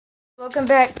Welcome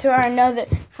back to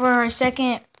our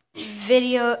second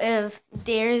video of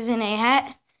Dares in a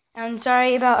Hat. I'm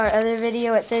sorry about our other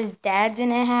video. It says Dads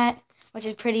in a Hat, which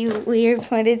is pretty weird,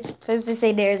 but it's supposed to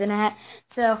say Dares in a Hat.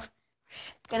 So,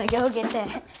 gonna go get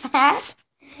the hat.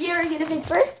 You're gonna pick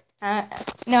first?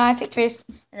 No, I picked first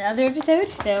in the other episode.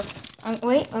 So,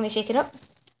 wait, let me shake it up.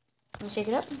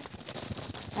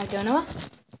 Now go, Noah.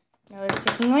 Noah's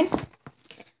picking one.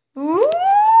 Ooh!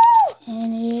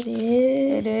 And it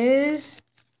is.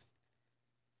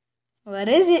 What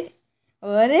is it?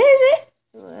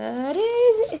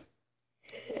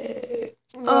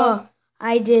 Oh,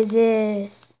 I did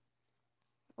this.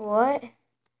 What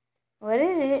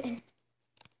is it?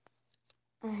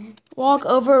 Walk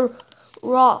over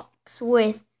rocks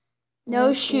with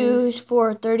no shoes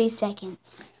for 30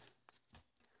 seconds.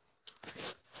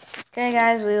 Okay,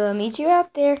 guys, we will meet you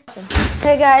out there.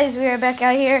 Hey, guys, we are back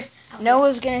out here.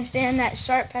 Noah's gonna stand in that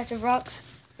sharp patch of rocks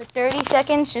for 30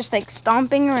 seconds, just like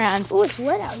stomping around. Oh, it's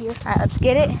wet out here. All right, let's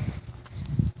get it.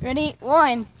 Ready?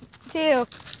 1, 2,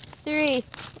 3,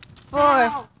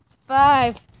 4,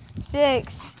 5,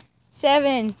 6,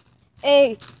 7,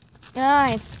 8,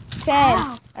 9, 10,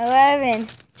 11,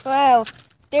 12,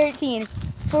 13,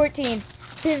 14,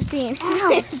 15,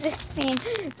 16,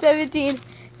 17,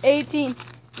 18,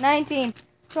 19,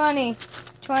 20,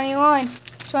 21,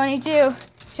 22,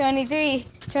 23,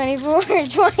 24,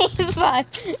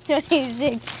 25,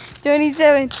 26,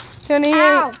 27,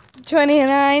 28,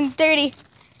 29, 30.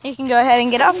 You can go ahead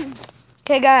and get off.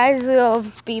 Okay, guys, we'll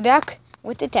be back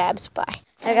with the tabs. Bye.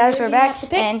 Okay, guys, we're back,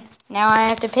 and now I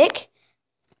have to pick.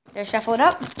 They're shuffled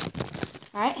up.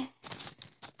 All right.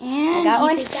 And I got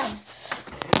one.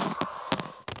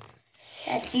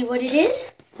 Let's see what it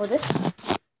is. Hold this.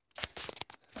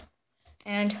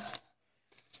 And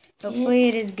hopefully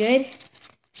it is good.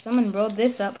 Someone rolled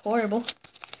this up horrible.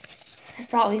 That's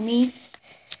probably me.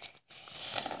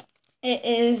 It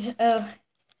is,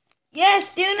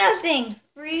 yes, do nothing.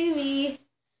 Freebie.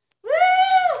 Woo!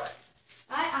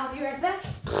 I'll be right back.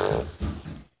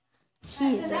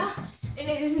 So now it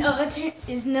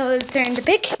is Noah's turn to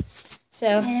pick.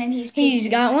 So And he's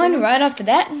got one right off the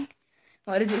bat.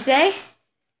 What does it say?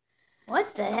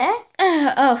 What the heck?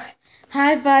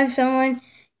 High five someone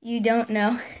you don't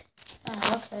know.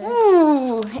 Oh, okay.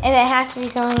 Ooh, and it has to be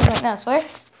someone you don't know, swear?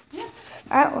 Yeah.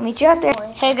 Alright, we'll meet you out there.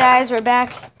 Hey guys, we're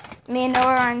back. Me and Noah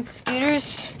are on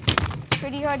scooters.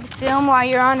 Pretty hard to film while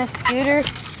you're on a scooter.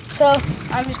 So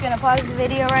I'm just gonna pause the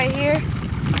video right here.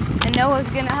 And Noah's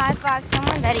gonna high five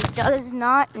someone that he does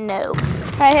not know.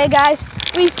 Alright, hey guys,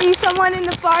 we see someone in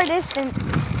the far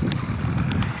distance.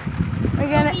 We're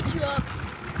gonna I'll meet you up.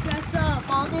 Press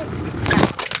pause it.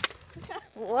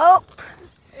 Whoa.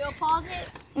 We'll pause it.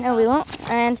 No, we won't.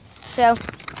 And so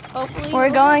Hopefully. we're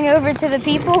going over to the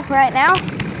people right now.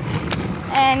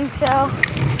 And so,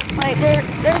 like,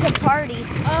 there's a party.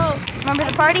 Oh. Remember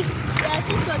the party? Yeah, let's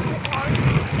just go to the party.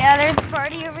 Yeah, there's a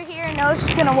party over here. And Noah's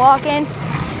just gonna walk in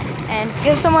and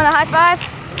give someone a high five.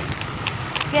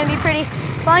 It's gonna be pretty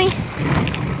funny.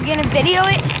 I'm gonna video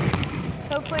it.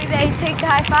 Hopefully they take the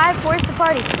high five. Where's the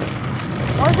party?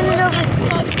 Wasn't it over?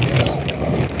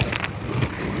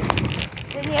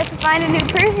 Then you have to find a new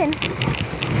person.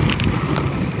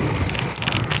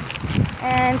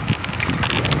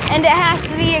 And it has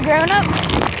to be a grown-up.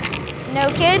 No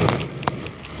kids.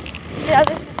 So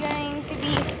this is going to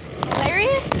be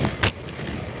hilarious.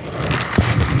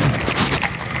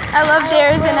 I love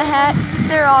Dares in a Hat.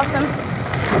 They're awesome.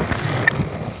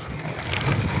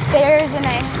 Dares in a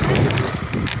Hat.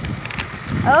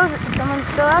 Oh, someone's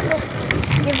still out there.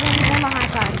 Give them a high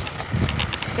five.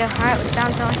 Go. Alright, let's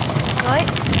down telling. What?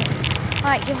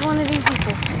 Alright, give one of these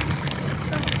people.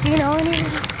 Do you know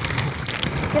anyone?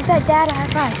 Give that dad a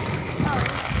high five.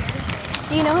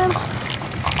 Do you know him?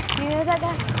 Do you know that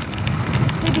guy?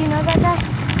 Hey, do you know that guy?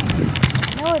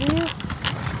 No, do you?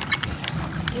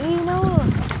 Do you know him?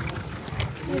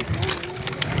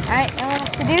 Alright, now we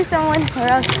have to do someone, or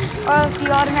else you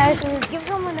automatically give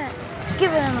someone that. Just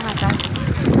give him a high five.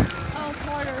 Oh,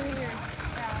 Carter here.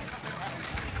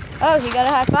 Oh, he got a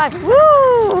high five.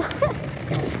 Woo!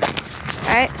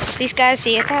 Alright, peace guys,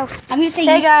 see you at the house. I'm gonna say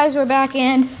Hey guys, we're back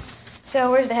in. So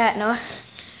where's the hat, Noah?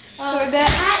 we're back.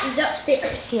 The hat is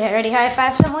upstairs. Yeah, ready high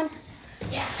five someone?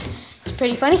 Yeah.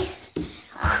 Pretty funny.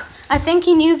 I think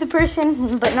he knew the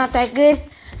person, but not that good.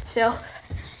 So,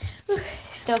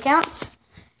 still counts.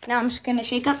 Now I'm just gonna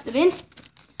shake up the bin.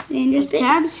 And just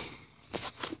Tabs.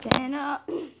 And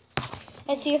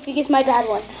let's see if he gets my bad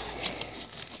one.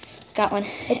 Got one.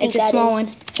 It's a small one.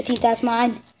 I think that's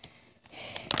mine.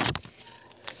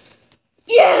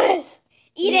 Yes!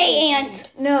 Eat a ant.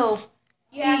 No.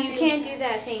 You You can't do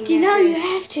that thing. Do you know you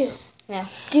have to? No.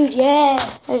 Dude,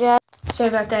 yeah. Okay. Sorry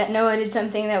about that. Noah did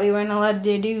something that we weren't allowed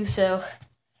to do, so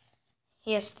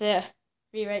he has to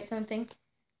rewrite something.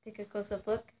 Take a close-up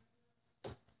look.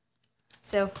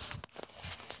 So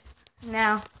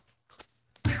now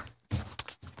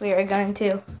we are going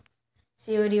to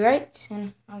see what he writes,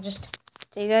 and I'll just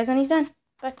tell you guys when he's done.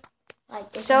 Bye.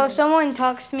 So if someone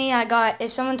talks to me,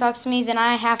 if someone talks to me, then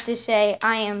I have to say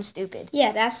I am stupid.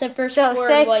 Yeah, that's the first So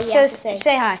word what he has to say.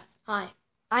 say hi. Hi.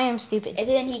 I am stupid. And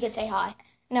then he can say hi.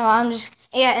 No, I'm just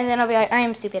and then I'll be like I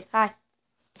am stupid. Hi.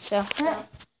 So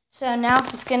now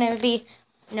it's gonna be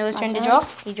Noah's turn to draw.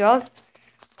 He draws.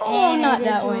 Oh, And not it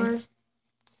that is one. yours.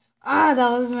 Ah,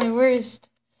 that was my worst.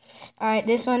 All right,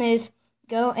 this one is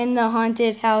go in the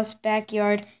haunted house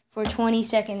backyard for 20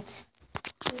 seconds.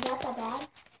 Is that bad?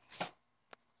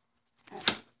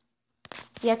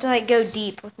 You have to like go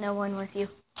deep with no one with you.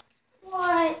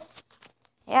 What?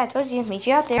 Yeah, I told you. Meet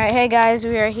you out there. All right, hey guys,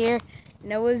 we are here.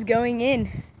 Noah's going in.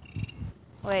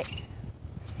 Wait.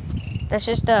 That's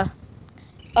just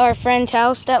our friend's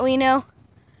house that we know.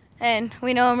 And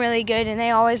we know them really good, and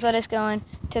they always let us go in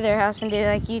to their house and do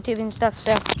like YouTube and stuff.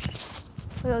 So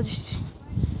we'll just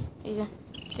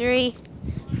 3,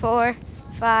 4,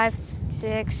 5,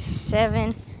 6,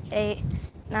 7, 8,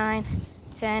 9,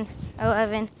 10,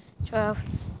 11, 12,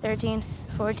 13,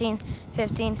 14,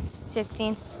 15,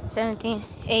 16, 17,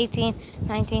 18,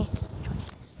 19, 20.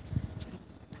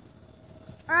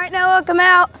 All right, Noah, come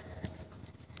out.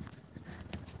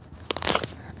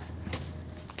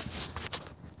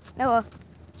 Noah.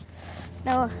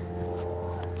 That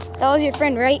was your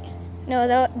friend, right? No,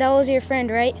 that was your friend,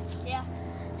 right? Yeah.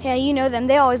 Yeah, you know them.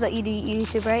 They always let you do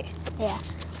YouTube, right? Yeah.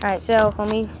 All right, so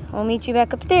we'll meet you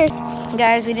back upstairs.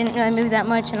 Guys, we didn't really move that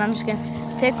much, and I'm just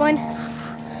gonna pick one.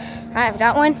 All right, I've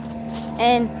got one,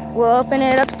 and we'll open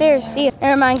it upstairs. See you.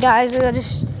 Never mind, guys. We'll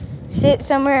just sit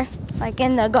somewhere, like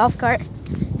in the golf cart,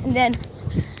 and then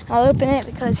I'll open it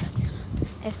because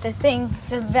if the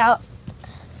thing's about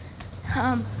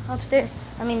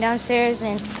downstairs,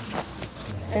 then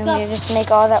you just make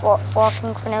all that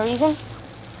walking for no reason.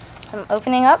 So I'm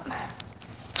opening up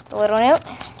the little note,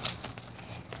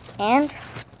 and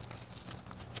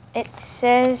it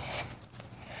says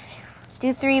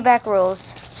do 3 back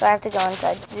rolls. So I have to go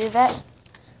inside to do that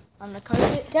on the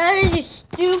carpet. That is the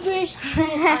stupidest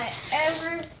thing I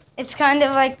ever. It's kind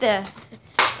of like the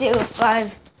do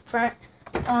 5 front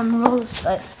rolls,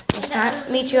 but it's not.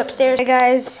 Meet you upstairs. Hey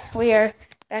guys, we are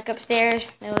back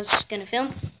upstairs. Noah's just gonna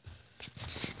film.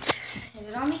 Is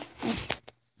it on me? I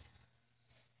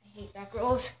hate back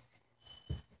rolls.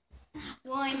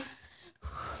 1,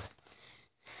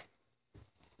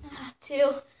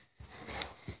 2,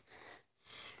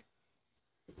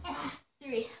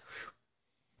 3.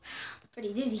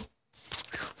 Pretty dizzy.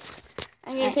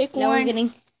 I'm gonna pick one. Noah's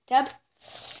getting tab.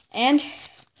 And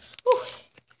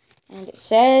it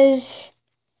says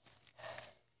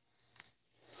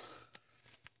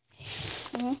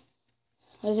what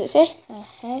does it say? The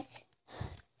heck?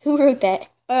 Who wrote that?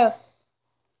 Oh.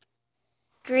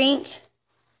 Drink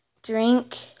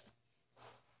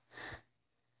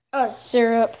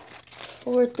syrup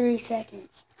For 3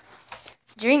 seconds.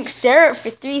 Drink syrup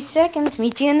for 3 seconds.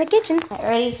 Meet you in the kitchen. All right,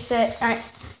 ready, set. All right,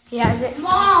 he has it.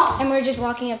 Mom! And we're just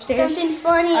walking upstairs. Something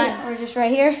funny. All right, we're just right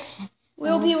here.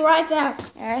 We'll be right back.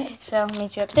 All right, so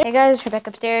meet you upstairs. Hey guys, we're back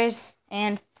upstairs,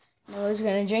 and Noah's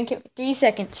gonna drink it for 3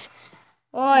 seconds.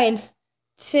 1,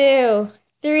 2,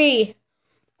 3.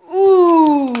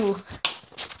 Ooh.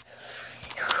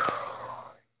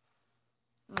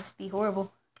 Must be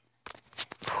horrible.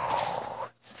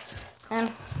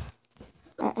 And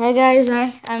hey guys,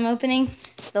 I'm opening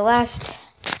the last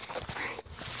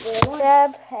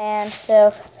tab, and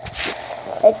so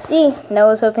let's see.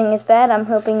 Noah's hoping it's bad. I'm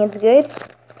hoping it's good.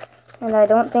 And I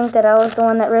don't think that I was the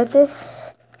one that wrote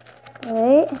this.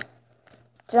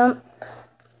 Jump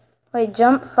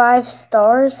 5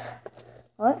 stars.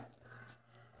 What?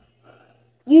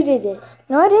 You did this.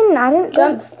 No, I didn't. I didn't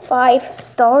Jump 5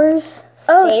 stars.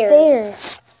 Oh,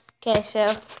 stairs. Okay,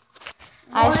 so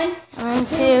 1,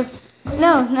 2.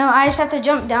 No, I just have to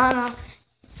jump down on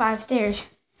 5 stairs.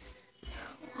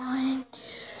 1, 2,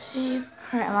 3.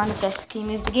 All right, I'm on the 5th. Can you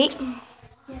move the gate?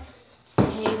 Yes.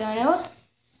 Here you go, Noah.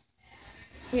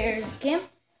 Here's the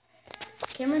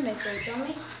camera. Make sure it's on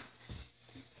me.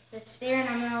 It's there, and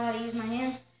I'm not allowed to use my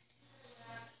hand.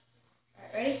 All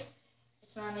right, ready?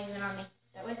 It's not even on me.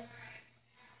 That way.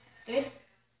 Good.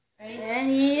 Ready? And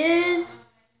he is.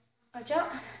 Watch out.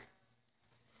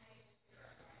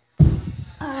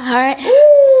 All right.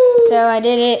 So I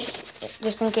did it.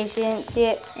 just in case you didn't see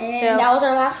it. And So that was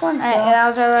our last one. So. that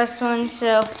was our last one.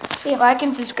 So See ya. like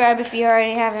and subscribe if you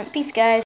already haven't. Peace, guys.